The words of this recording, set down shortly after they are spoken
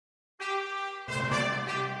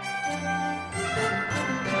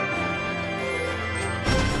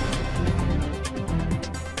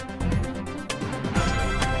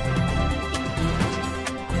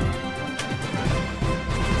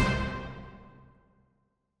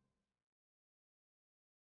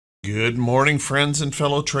Good morning, friends and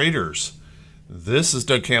fellow traders. This is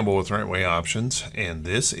Doug Campbell with Right Way Options, and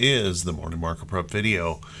this is the Morning Market Prep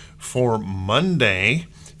video for Monday,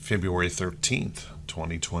 February 13th,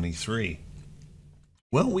 2023.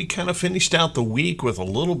 Well, we kind of finished out the week with a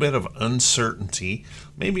little bit of uncertainty,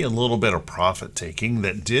 maybe a little bit of profit taking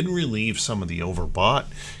that did relieve some of the overbought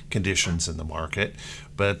conditions in the market,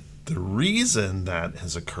 but the reason that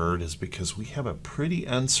has occurred is because we have a pretty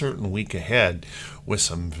uncertain week ahead with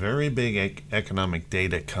some very big economic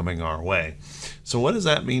data coming our way. So what does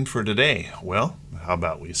that mean for today? Well, how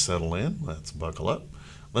about we settle in? Let's buckle up.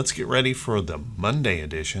 Let's get ready for the Monday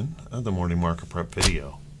edition of the Morning Market Prep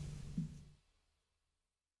video.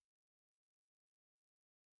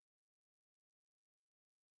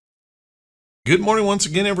 Good morning once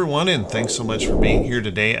again, everyone, and thanks so much for being here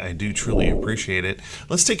today. I do truly appreciate it.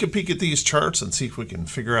 Let's take a peek at these charts and see if we can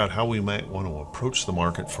figure out how we might want to approach the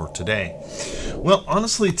market for today. Well,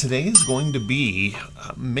 honestly, today is going to be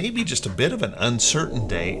maybe just a bit of an uncertain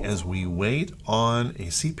day as we wait on a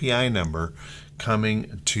CPI number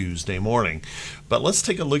coming Tuesday morning. But let's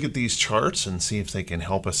take a look at these charts and see if they can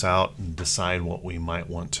help us out and decide what we might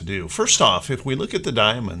want to do. First off, if we look at the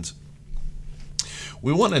diamonds,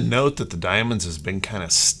 we want to note that the diamonds has been kind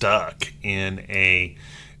of stuck in a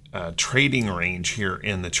trading range here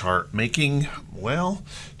in the chart, making, well,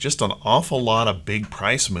 just an awful lot of big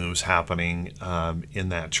price moves happening in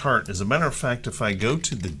that chart. As a matter of fact, if I go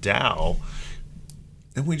to the Dow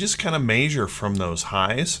and we just kind of measure from those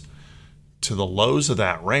highs to the lows of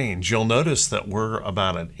that range, you'll notice that we're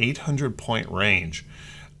about an 800-point range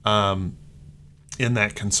in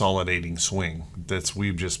that consolidating swing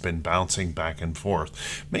we've just been bouncing back and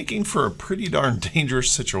forth, making for a pretty darn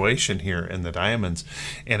dangerous situation here in the diamonds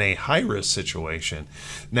and a high-risk situation.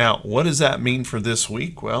 Now, what does that mean for this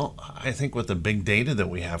week? Well, I think with the big data that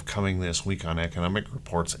we have coming this week on economic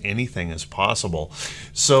reports, anything is possible.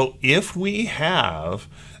 So if we have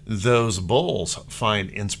those bulls find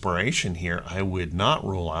inspiration here, I would not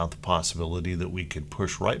rule out the possibility that we could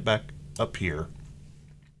push right back up here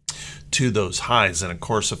to those highs. And of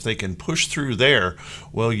course, if they can push through there,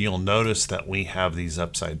 well, you'll notice that we have these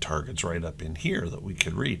upside targets right up in here that we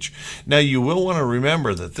could reach. Now, you will want to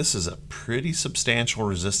remember that this is a pretty substantial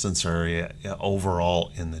resistance area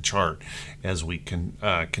overall in the chart as we can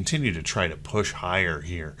continue to try to push higher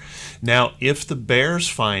here. Now, if the bears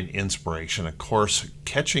find inspiration, of course,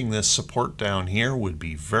 catching this support down here would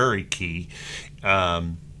be very key.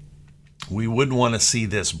 We wouldn't want to see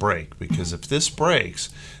this break, because if this breaks,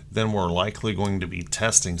 then we're likely going to be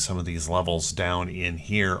testing some of these levels down in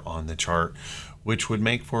here on the chart, which would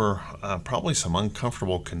make for probably some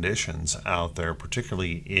uncomfortable conditions out there,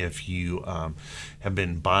 particularly if you have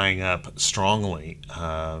been buying up strongly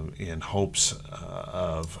in hopes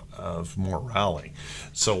of more rally.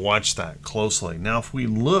 So watch that closely. Now, if we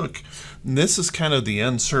look, this is kind of the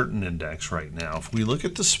uncertain index right now. If we look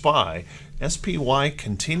at the SPY, SPY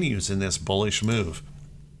continues in this bullish move.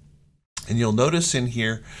 And you'll notice in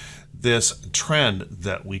here this trend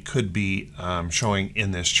that we could be showing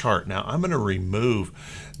in this chart. Now, I'm going to remove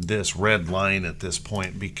this red line at this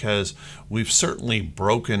point because we've certainly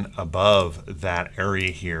broken above that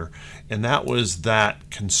area here, and that was that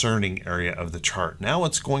concerning area of the chart. Now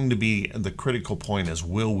it's going to be the critical point is,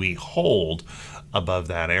 will we hold above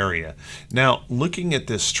that area? Now, looking at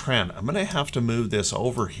this trend, I'm going to have to move this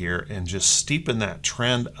over here and just steepen that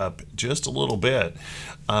trend up just a little bit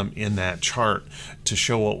in that chart to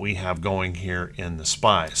show what we have going here in the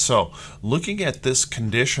SPY. So looking at this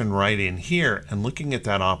condition right in here and looking at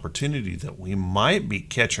that opportunity that we might be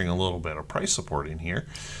catching a little bit of price support in here,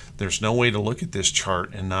 there's no way to look at this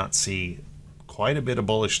chart and not see quite a bit of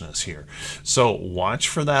bullishness here. So watch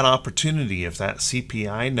for that opportunity. If that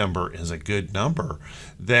CPI number is a good number,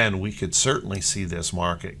 then we could certainly see this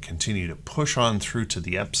market continue to push on through to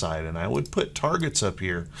the upside. And I would put targets up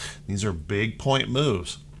here. These are big point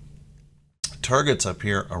moves. Targets up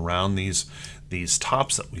here around these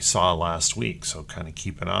tops that we saw last week. So kind of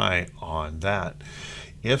keep an eye on that.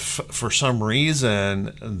 If for some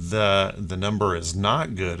reason the number is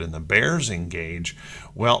not good and the bears engage,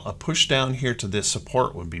 well, a push down here to this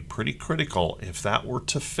support would be pretty critical. If that were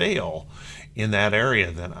to fail in that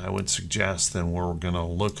area, then I would suggest then we're going to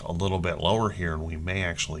look a little bit lower here, and we may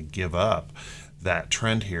actually give up that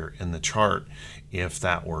trend here in the chart if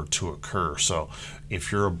that were to occur. So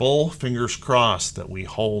if you're a bull, fingers crossed that we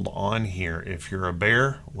hold on here. If you're a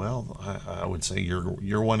bear, well, I would say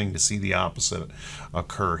you're wanting to see the opposite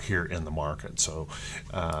occur here in the market. So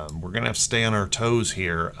we're going to have to stay on our toes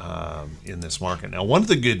here in this market. Now, one of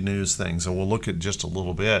the good news things, and we'll look at just a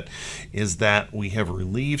little bit, is that we have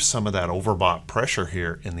relieved some of that overbought pressure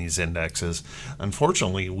here in these indexes.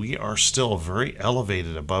 Unfortunately, we are still very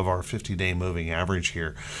elevated above our 50-day moving average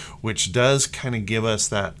here, which does kind of give us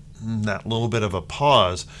that little bit of a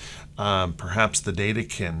pause. Perhaps the data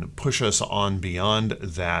can push us on beyond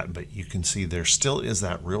that, but you can see there still is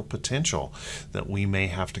that real potential that we may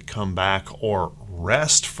have to come back or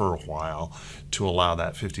rest for a while to allow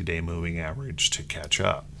that 50-day moving average to catch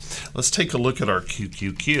up. Let's take a look at our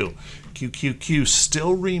QQQ. QQQ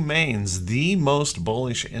still remains the most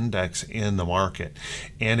bullish index in the market,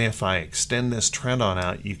 and if I extend this trend on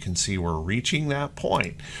out, you can see we're reaching that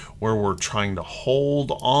point where we're trying to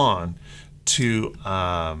hold on to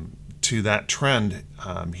that trend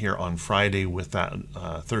here on Friday with that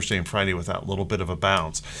Thursday and Friday with that little bit of a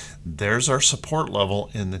bounce. There's our support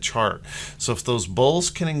level in the chart. So if those bulls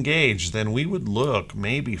can engage, then we would look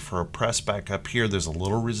maybe for a press back up here. There's a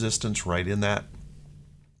little resistance right in that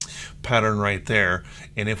pattern right there,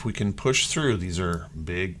 and if we can push through, these are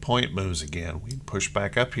big point moves again, we'd push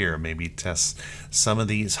back up here, maybe test some of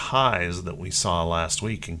these highs that we saw last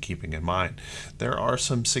week. And keeping in mind there are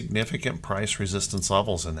some significant price resistance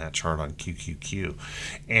levels in that chart on QQQ,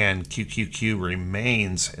 and QQQ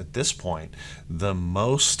remains at this point the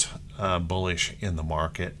most bullish in the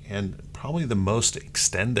market, and probably the most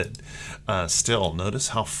extended still. Notice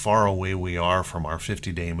how far away we are from our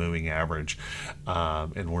 50-day moving average,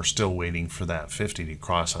 and we're still waiting for that 50 to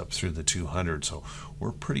cross up through the 200. So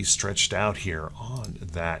we're pretty stretched out here on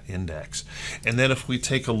that index. And then if we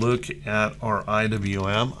take a look at our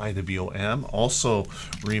IWM also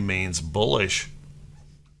remains bullish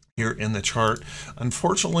here in the chart.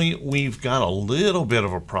 Unfortunately, we've got a little bit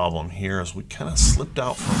of a problem here as we kind of slipped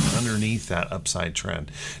out from underneath that upside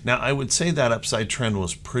trend. Now, I would say that upside trend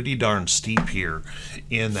was pretty darn steep here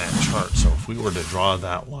in that chart. So if we were to draw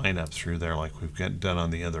that line up through there like we've done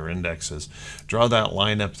on the other indexes, draw that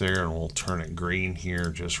line up there, and we'll turn it green here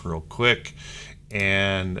just real quick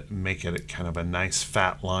and make it kind of a nice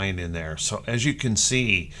fat line in there. So as you can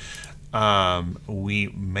see, we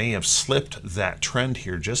may have slipped that trend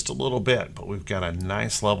here just a little bit, but we've got a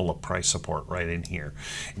nice level of price support right in here,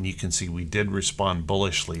 and you can see we did respond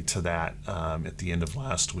bullishly to that at the end of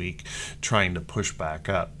last week, trying to push back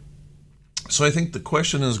up. So I think the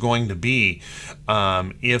question is going to be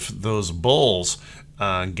if those bulls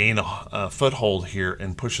gain a foothold here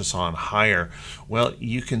and push us on higher. Well,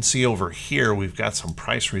 you can see over here we've got some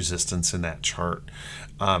price resistance in that chart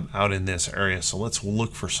out in this area. So let's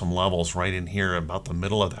look for some levels right in here about the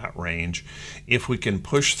middle of that range. If we can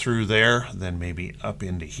push through there, then maybe up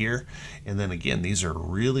into here. And then again, these are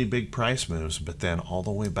really big price moves, but then all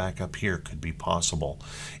the way back up here could be possible.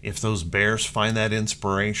 If those bears find that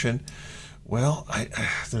inspiration, well,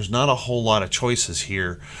 there's not a whole lot of choices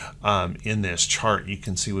here in this chart. You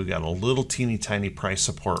can see we've got a little teeny tiny price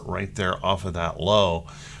support right there off of that low.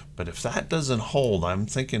 But if that doesn't hold, I'm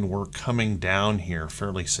thinking we're coming down here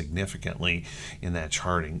fairly significantly in that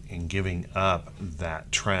charting and giving up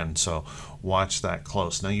that trend. So watch that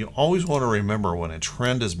close. Now, you always want to remember when a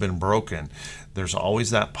trend has been broken, there's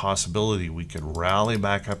always that possibility we could rally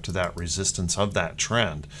back up to that resistance of that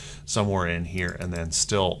trend somewhere in here and then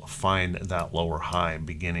still find that lower high,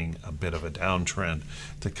 beginning a bit of a downtrend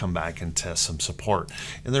to come back and test some support.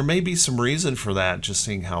 And there may be some reason for that, just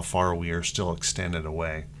seeing how far we are still extended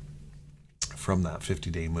away from that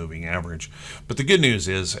 50-day moving average. But the good news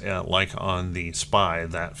is, like on the SPY,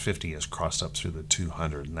 that 50 has crossed up through the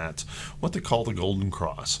 200, and that's what they call the golden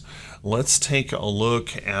cross. Let's take a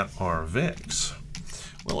look at our VIX.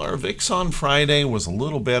 Well, our VIX on Friday was a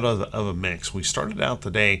little bit of a mix. We started out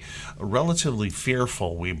the day relatively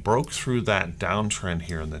fearful. We broke through that downtrend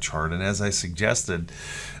here in the chart, and as I suggested,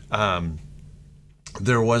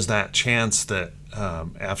 there was that chance that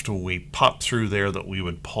after we popped through there that we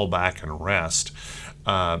would pull back and rest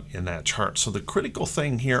in that chart. So the critical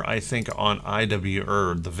thing here, I think, on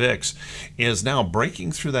the VIX, is now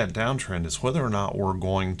breaking through that downtrend is whether or not we're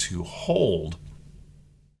going to hold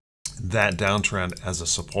that downtrend as a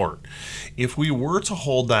support. If we were to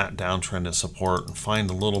hold that downtrend as support and find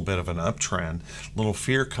a little bit of an uptrend, a little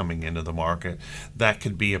fear coming into the market, that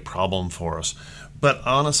could be a problem for us. But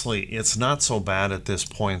honestly, it's not so bad at this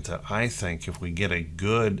point that I think if we get a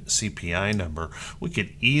good CPI number, we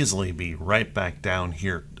could easily be right back down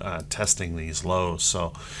here testing these lows.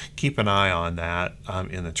 So keep an eye on that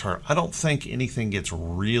in the chart. I don't think anything gets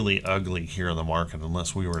really ugly here in the market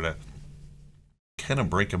unless we were to kind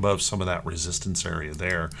of break above some of that resistance area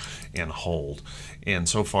there and hold. And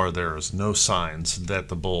so far there is no signs that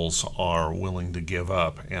the bulls are willing to give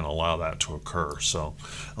up and allow that to occur. So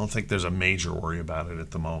I don't think there's a major worry about it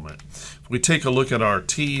at the moment. If we take a look at our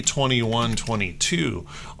T2122,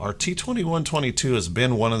 our T2122 has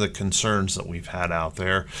been one of the concerns that we've had out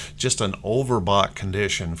there. Just an overbought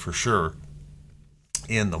condition for sure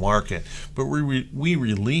in the market, but we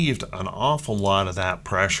relieved an awful lot of that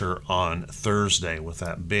pressure on Thursday with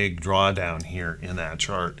that big drawdown here in that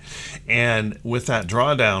chart. And with that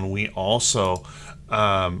drawdown, we also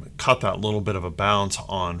caught that little bit of a bounce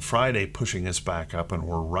on Friday, pushing us back up, and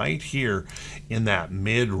we're right here in that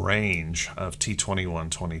mid-range of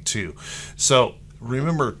T2122. So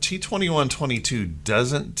remember, T2122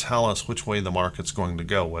 doesn't tell us which way the market's going to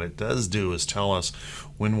go. What it does do is tell us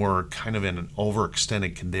when we're kind of in an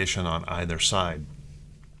overextended condition on either side.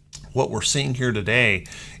 What we're seeing here today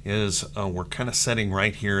is we're kind of sitting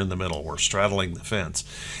right here in the middle. We're straddling the fence.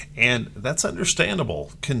 And that's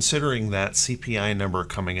understandable considering that CPI number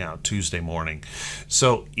coming out Tuesday morning.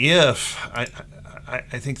 So if I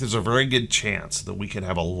think there's a very good chance that we could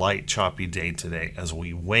have a light, choppy day today as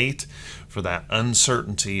we wait for that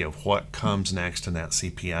uncertainty of what comes next in that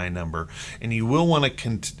CPI number. And you will want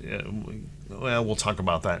to, well, we'll talk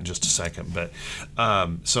about that in just a second. But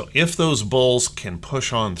so if those bulls can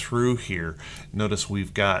push on through here, notice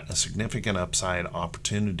we've got a significant upside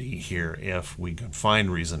opportunity here if we can find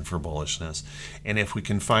reason for bullishness. And if we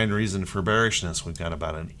can find reason for bearishness, we've got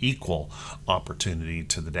about an equal opportunity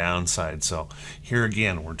to the downside. So here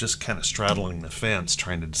again, we're just kind of straddling the fence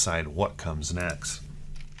trying to decide what comes next.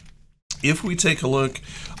 If we take a look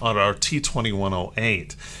at our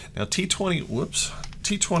T2108, now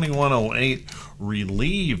T2108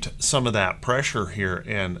 relieved some of that pressure here,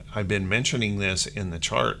 and I've been mentioning this in the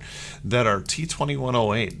chart that our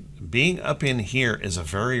T2108 being up in here is a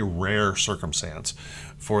very rare circumstance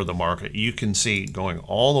for the market. You can see going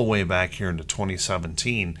all the way back here into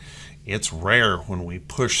 2017, it's rare when we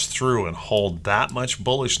push through and hold that much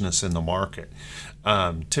bullishness in the market.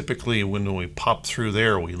 Typically when we pop through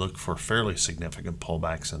there, we look for fairly significant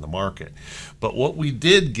pullbacks in the market. But what we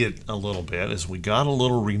did get a little bit is we got a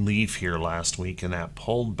little relief here last week, and that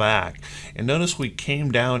pulled back. And notice we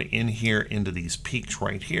came down in here into these peaks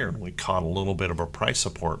right here, and we caught a little bit of a price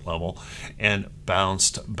support level and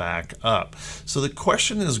bounced back up. So the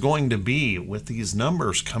question is going to be, with these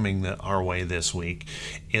numbers coming our way this week,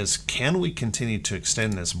 is can we continue to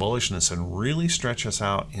extend this bullishness and really stretch us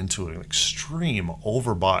out into an extreme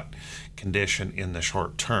overbought condition in the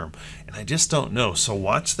short term? And I just don't know. So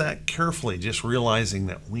watch that carefully, just realizing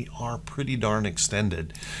that we are pretty darn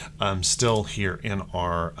extended still here in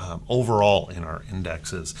our overall in our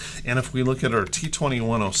indexes. And if we look at our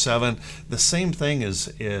T2107, the same thing is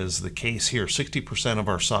the case here. 60% of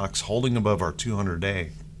our stocks holding above our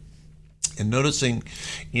 200-day. And noticing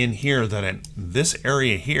in here that in this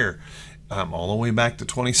area here, all the way back to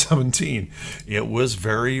 2017, it was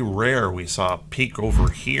very rare. We saw a peak over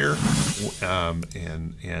here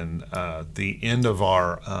in the end of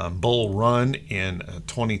our bull run in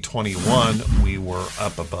 2021. We were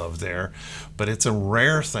up above there, but it's a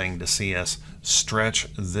rare thing to see us stretch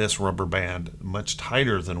this rubber band much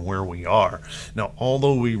tighter than where we are. Now,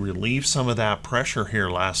 although we relieved some of that pressure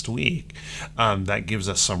here last week, that gives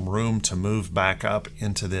us some room to move back up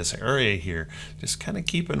into this area here. Just kind of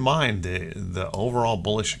keep in mind the overall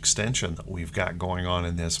bullish extension that we've got going on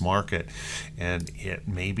in this market, and it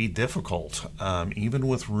may be difficult, even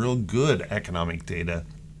with real good economic data,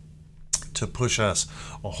 to push us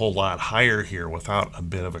a whole lot higher here without a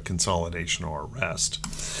bit of a consolidation or a rest.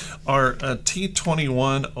 Our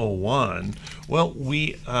T2101, well,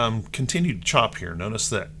 we continued to chop here. Notice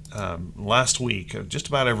that last week, just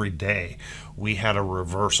about every day, we had a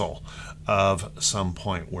reversal of some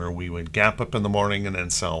point where we would gap up in the morning and then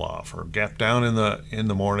sell off, or gap down in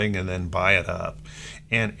the morning and then buy it up.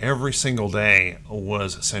 And every single day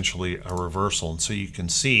was essentially a reversal. And so you can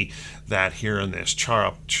see that here in this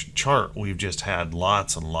chart, we've just had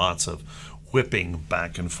lots and lots of whipping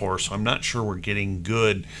back and forth. So I'm not sure we're getting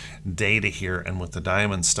good data here. And with the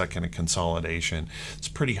diamond stuck in a consolidation, it's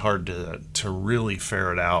pretty hard to really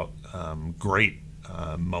ferret out great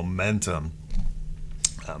momentum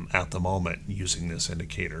at the moment using this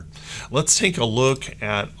indicator. Let's take a look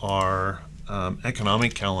at our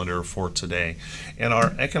economic calendar for today. And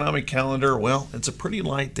our economic calendar, well, it's a pretty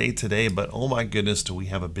light day today, but oh my goodness, do we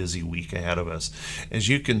have a busy week ahead of us. As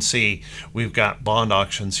you can see, we've got bond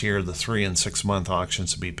auctions here, the 3 and 6 month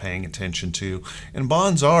auctions to be paying attention to. And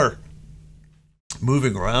bonds are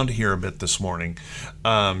moving around here a bit this morning,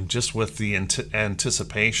 just with the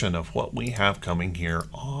anticipation of what we have coming here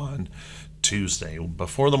on Tuesday.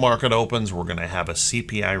 Before the market opens, we're going to have a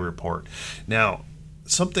CPI report. Now,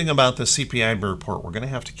 something about the CPI report we're going to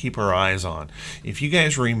have to keep our eyes on. If you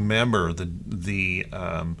guys remember the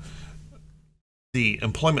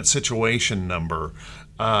employment situation number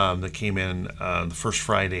that came in the first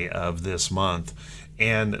Friday of this month,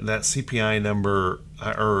 and that CPI number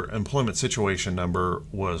or employment situation number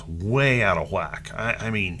was way out of whack. I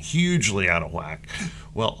mean, hugely out of whack.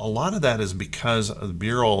 Well, a lot of that is because of the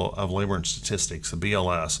Bureau of Labor and Statistics, the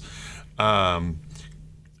BLS,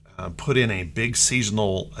 put in a big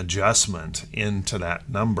seasonal adjustment into that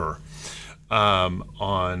number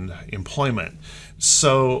on employment.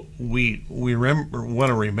 So we want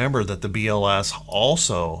to remember that the BLS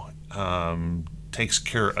also takes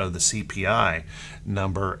care of the CPI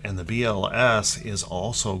number, and the BLS is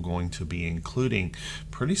also going to be including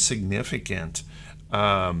pretty significant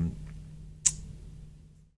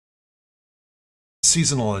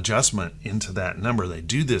seasonal adjustment into that number. They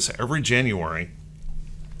do this every January,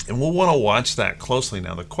 and we'll want to watch that closely.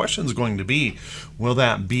 Now, the question is going to be, will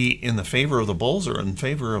that be in the favor of the bulls or in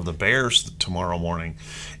favor of the bears tomorrow morning?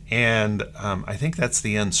 And I think that's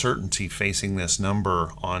the uncertainty facing this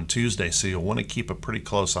number on Tuesday, so you'll want to keep a pretty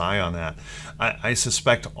close eye on that. I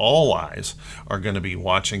suspect all eyes are going to be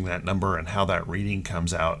watching that number and how that reading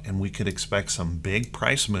comes out, and we could expect some big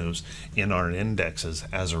price moves in our indexes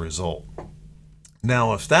as a result.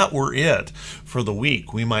 Now, if that were it for the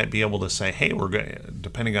week, we might be able to say, hey, we're going,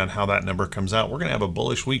 depending on how that number comes out, we're going to have a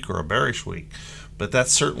bullish week or a bearish week. But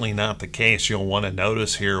that's certainly not the case. You'll want to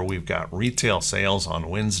notice here we've got retail sales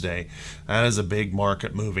on Wednesday. That is a big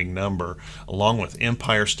market moving number, along with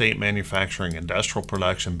Empire State Manufacturing, industrial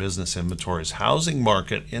production, business inventories, housing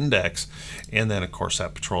market index, and then of course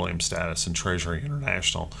that petroleum status and Treasury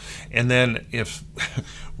International. And then if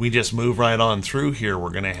we just move right on through here,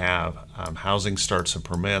 we're going to have housing starts and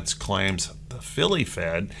permits, claims, the Philly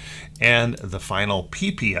Fed, and the final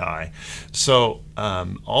PPI. So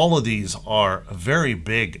all of these are very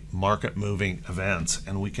big market moving events,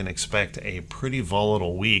 and we can expect a pretty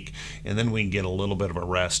volatile week, and then we can get a little bit of a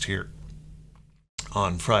rest here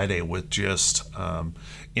on Friday with just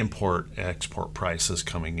import-export prices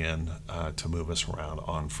coming in to move us around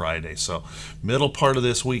on Friday. So middle part of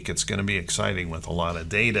this week, it's going to be exciting with a lot of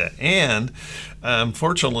data. And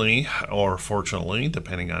fortunately, or fortunately,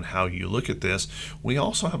 depending on how you look at this, we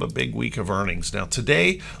also have a big week of earnings. Now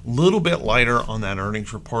today, a little bit lighter on that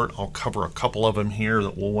earnings report. I'll cover a couple of them here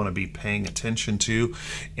that we'll want to be paying attention to.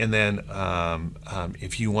 And then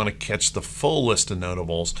if you want to catch the full list of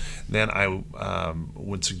notables, then I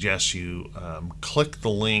would suggest you click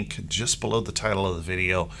the link just below the title of the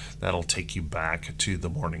video. That'll take you back to the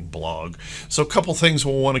morning blog. So a couple things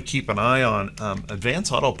we'll want to keep an eye on.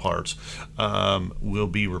 Advance Auto Parts will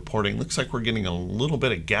be reporting. Looks like we're getting a little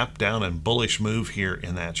bit of gap down and bullish move here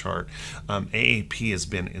in that chart. AAP has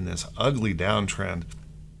been in this ugly downtrend.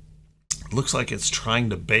 Looks like it's trying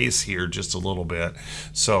to base here just a little bit,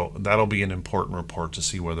 so that'll be an important report to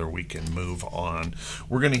see whether we can move on.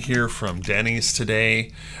 We're going to hear from Denny's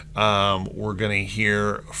today. We're going to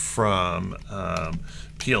hear from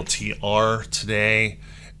PLTR today,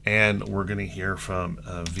 and we're going to hear from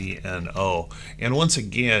VNO. And once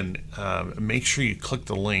again, make sure you click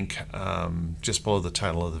the link just below the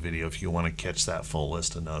title of the video if you want to catch that full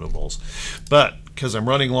list of notables. But because I'm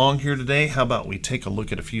running long here today, how about we take a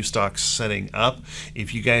look at a few stocks setting up.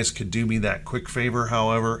 If you guys could do me that quick favor,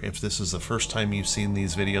 however, if this is the first time you've seen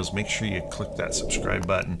these videos, make sure you click that subscribe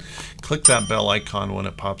button. Click that bell icon when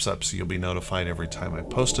it pops up so you'll be notified every time I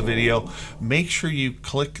post a video. Make sure you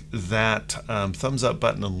click that thumbs up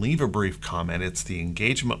button and leave a brief comment. It's the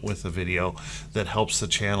engagement with the video that helps the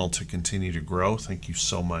channel to continue to grow. Thank you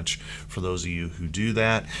so much for those of you who do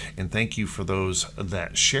that, and thank you for those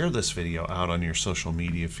that share this video out on your social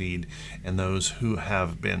media feed, and those who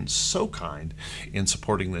have been so kind in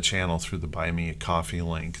supporting the channel through the Buy Me a Coffee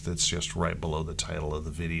link that's just right below the title of the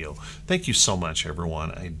video. Thank you so much,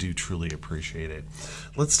 everyone. I do truly appreciate it.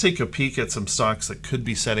 Let's take a peek at some stocks that could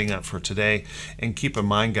be setting up for today, and keep in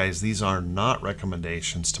mind, guys, these are not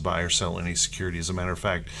recommendations. positions to buy or sell any security. As a matter of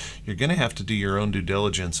fact, you're going to have to do your own due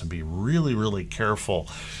diligence and be really, really careful.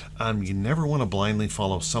 You never want to blindly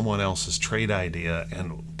follow someone else's trade idea,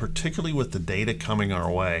 and particularly with the data coming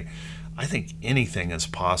our way, I think anything is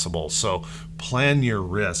possible. So plan your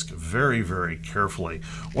risk very, very carefully.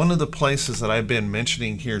 One of the places that I've been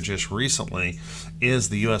mentioning here just recently is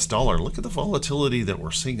the US dollar. Look at the volatility that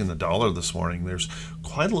we're seeing in the dollar this morning. There's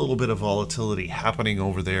quite a little bit of volatility happening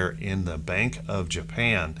over there in the Bank of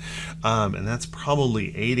Japan, and that's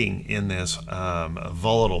probably aiding in this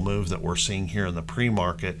volatile move that we're seeing here in the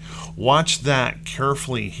pre-market. Watch that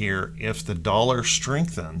carefully here. If the dollar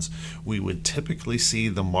strengthens, we would typically see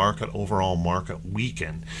the overall market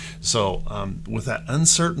weaken. So with that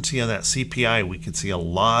uncertainty of that CPI, we could see a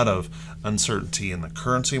lot of uncertainty in the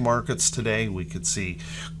currency markets today. We could see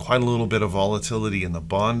quite a little bit of volatility in the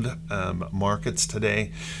bond markets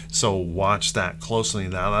today. So watch that closely.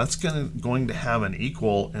 Now that's going to have an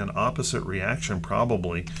equal and opposite reaction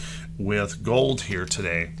probably with gold here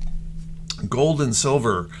today. Gold and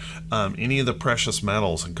silver, any of the precious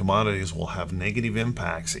metals and commodities will have negative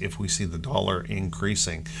impacts if we see the dollar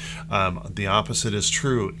increasing. The opposite is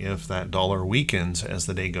true. If that dollar weakens as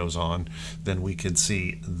the day goes on, then we could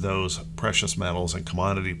see those precious metals and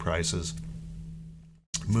commodity prices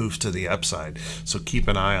move to the upside. So keep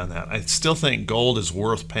an eye on that. I still think gold is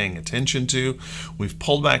worth paying attention to. We've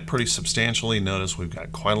pulled back pretty substantially. Notice we've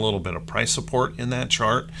got quite a little bit of price support in that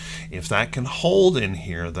chart. If that can hold in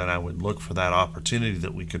here, then I would look for that opportunity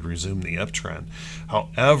that we could resume the uptrend.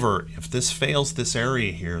 However, if this fails this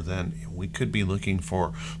area here, then we could be looking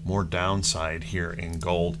for more downside here in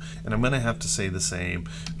gold. And I'm going to have to say the same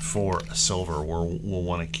for silver. We'll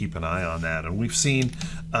want to keep an eye on that. And we've seen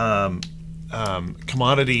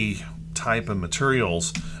commodity type and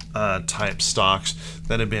materials type stocks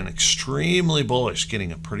that have been extremely bullish,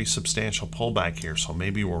 getting a pretty substantial pullback here. So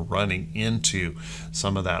maybe we're running into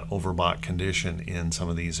some of that overbought condition in some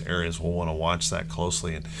of these areas. We'll want to watch that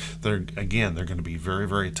closely. And they're going to be very,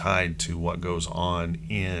 very tied to what goes on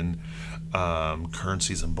in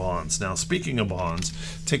currencies and bonds. Now, speaking of bonds,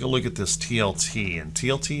 take a look at this TLT. And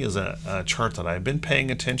TLT is a chart that I've been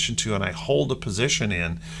paying attention to and I hold a position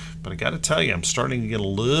in. But I got to tell you, I'm starting to get a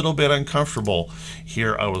little bit uncomfortable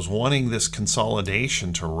here. I was wanting this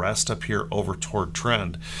consolidation to rest up here over toward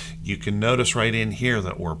trend. You can notice right in here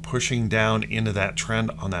that we're pushing down into that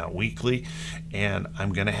trend on that weekly, and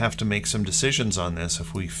I'm going to have to make some decisions on this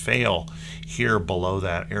if we fail here below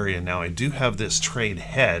that area. Now, I do have this trade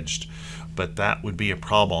hedged, but that would be a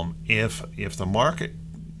problem if the market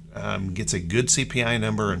gets a good CPI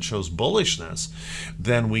number and shows bullishness,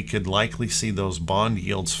 then we could likely see those bond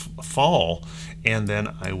yields fall, and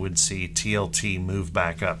then I would see TLT move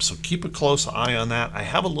back up. So keep a close eye on that. I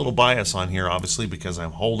have a little bias on here, obviously, because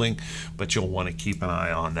I'm holding, but you'll want to keep an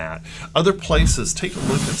eye on that. Other places, take a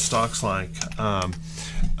look at stocks like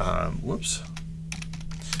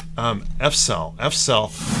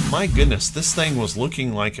FCell. My goodness, this thing was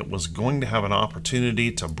looking like it was going to have an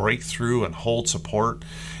opportunity to break through and hold support.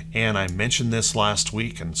 And I mentioned this last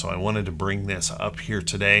week, and so I wanted to bring this up here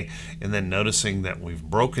today. And then noticing that we've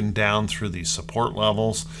broken down through these support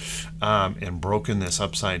levels and broken this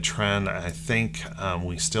upside trend, I think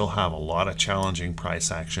we still have a lot of challenging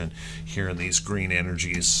price action here in these green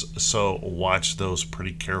energies. So watch those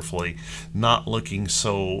pretty carefully. Not looking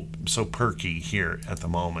so perky here at the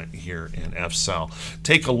moment here in FCell.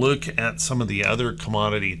 Take a look at some of the other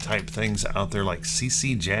commodity type things out there like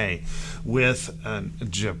CCJ, with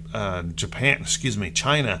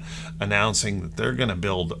China announcing that they're going to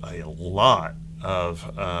build a lot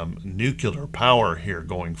of nuclear power here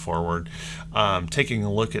going forward. Taking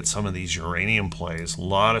a look at some of these uranium plays, a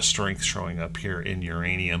lot of strength showing up here in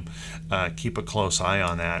uranium. Keep a close eye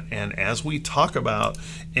on that. And as we talk about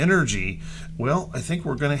energy, well, I think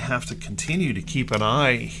we're going to have to continue to keep an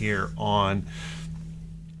eye here on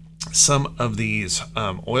some of these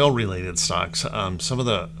oil related stocks. Some of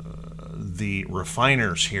the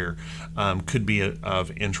refiners here could be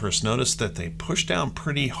of interest. Notice that they pushed down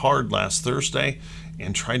pretty hard last Thursday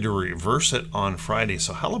and tried to reverse it on Friday.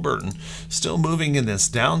 So Halliburton still moving in this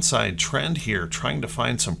downside trend here, trying to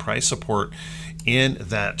find some price support in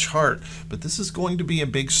that chart. But this is going to be a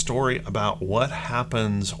big story about what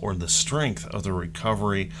happens, or the strength of the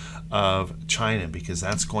recovery of China, because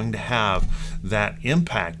that's going to have that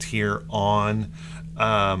impact here on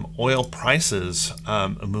oil prices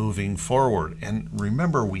moving forward. And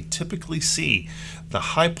remember, we typically see the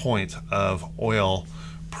high point of oil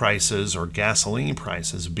prices or gasoline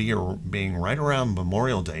prices being right around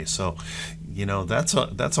Memorial Day. So, you know, that's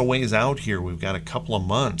a ways out here. We've got a couple of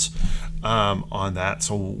months on that.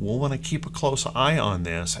 So we'll want to keep a close eye on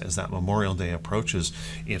this as that Memorial Day approaches.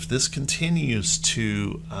 If this continues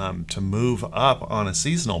to move up on a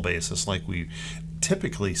seasonal basis like we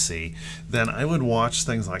typically see, then I would watch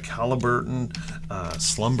things like Halliburton,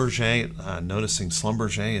 Schlumberger. Noticing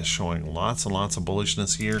Schlumberger is showing lots and lots of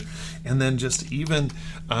bullishness here, and then just even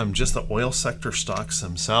just the oil sector stocks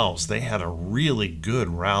themselves. They had a really good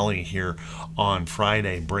rally here on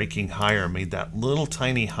Friday, breaking higher, made that little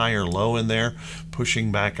tiny higher low in there,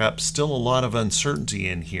 pushing back up. Still a lot of uncertainty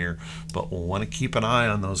in here, but we'll want to keep an eye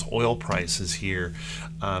on those oil prices here.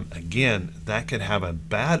 Again, that could have a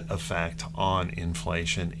bad effect on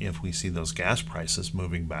inflation if we see those gas prices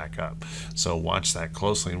moving back up. So watch that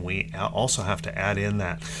closely. And we also have to add in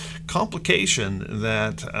that complication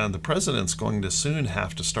that the president's going to soon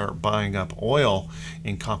have to start buying up oil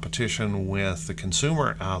in competition with the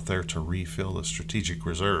consumer out there to refill the strategic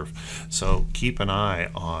reserve. So keep an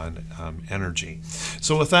eye on energy.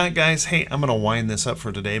 So with that, guys, hey, I'm going to wind this up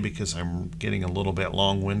for today because I'm getting a little bit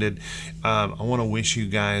long-winded. I want to wish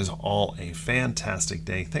you guys all a fantastic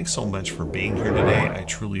day. Thanks so much for being here today. I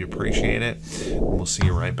truly appreciate it. And we'll see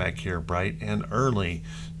you right back here bright and early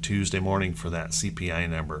Tuesday morning for that CPI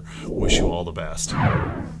number. Wish you all the best.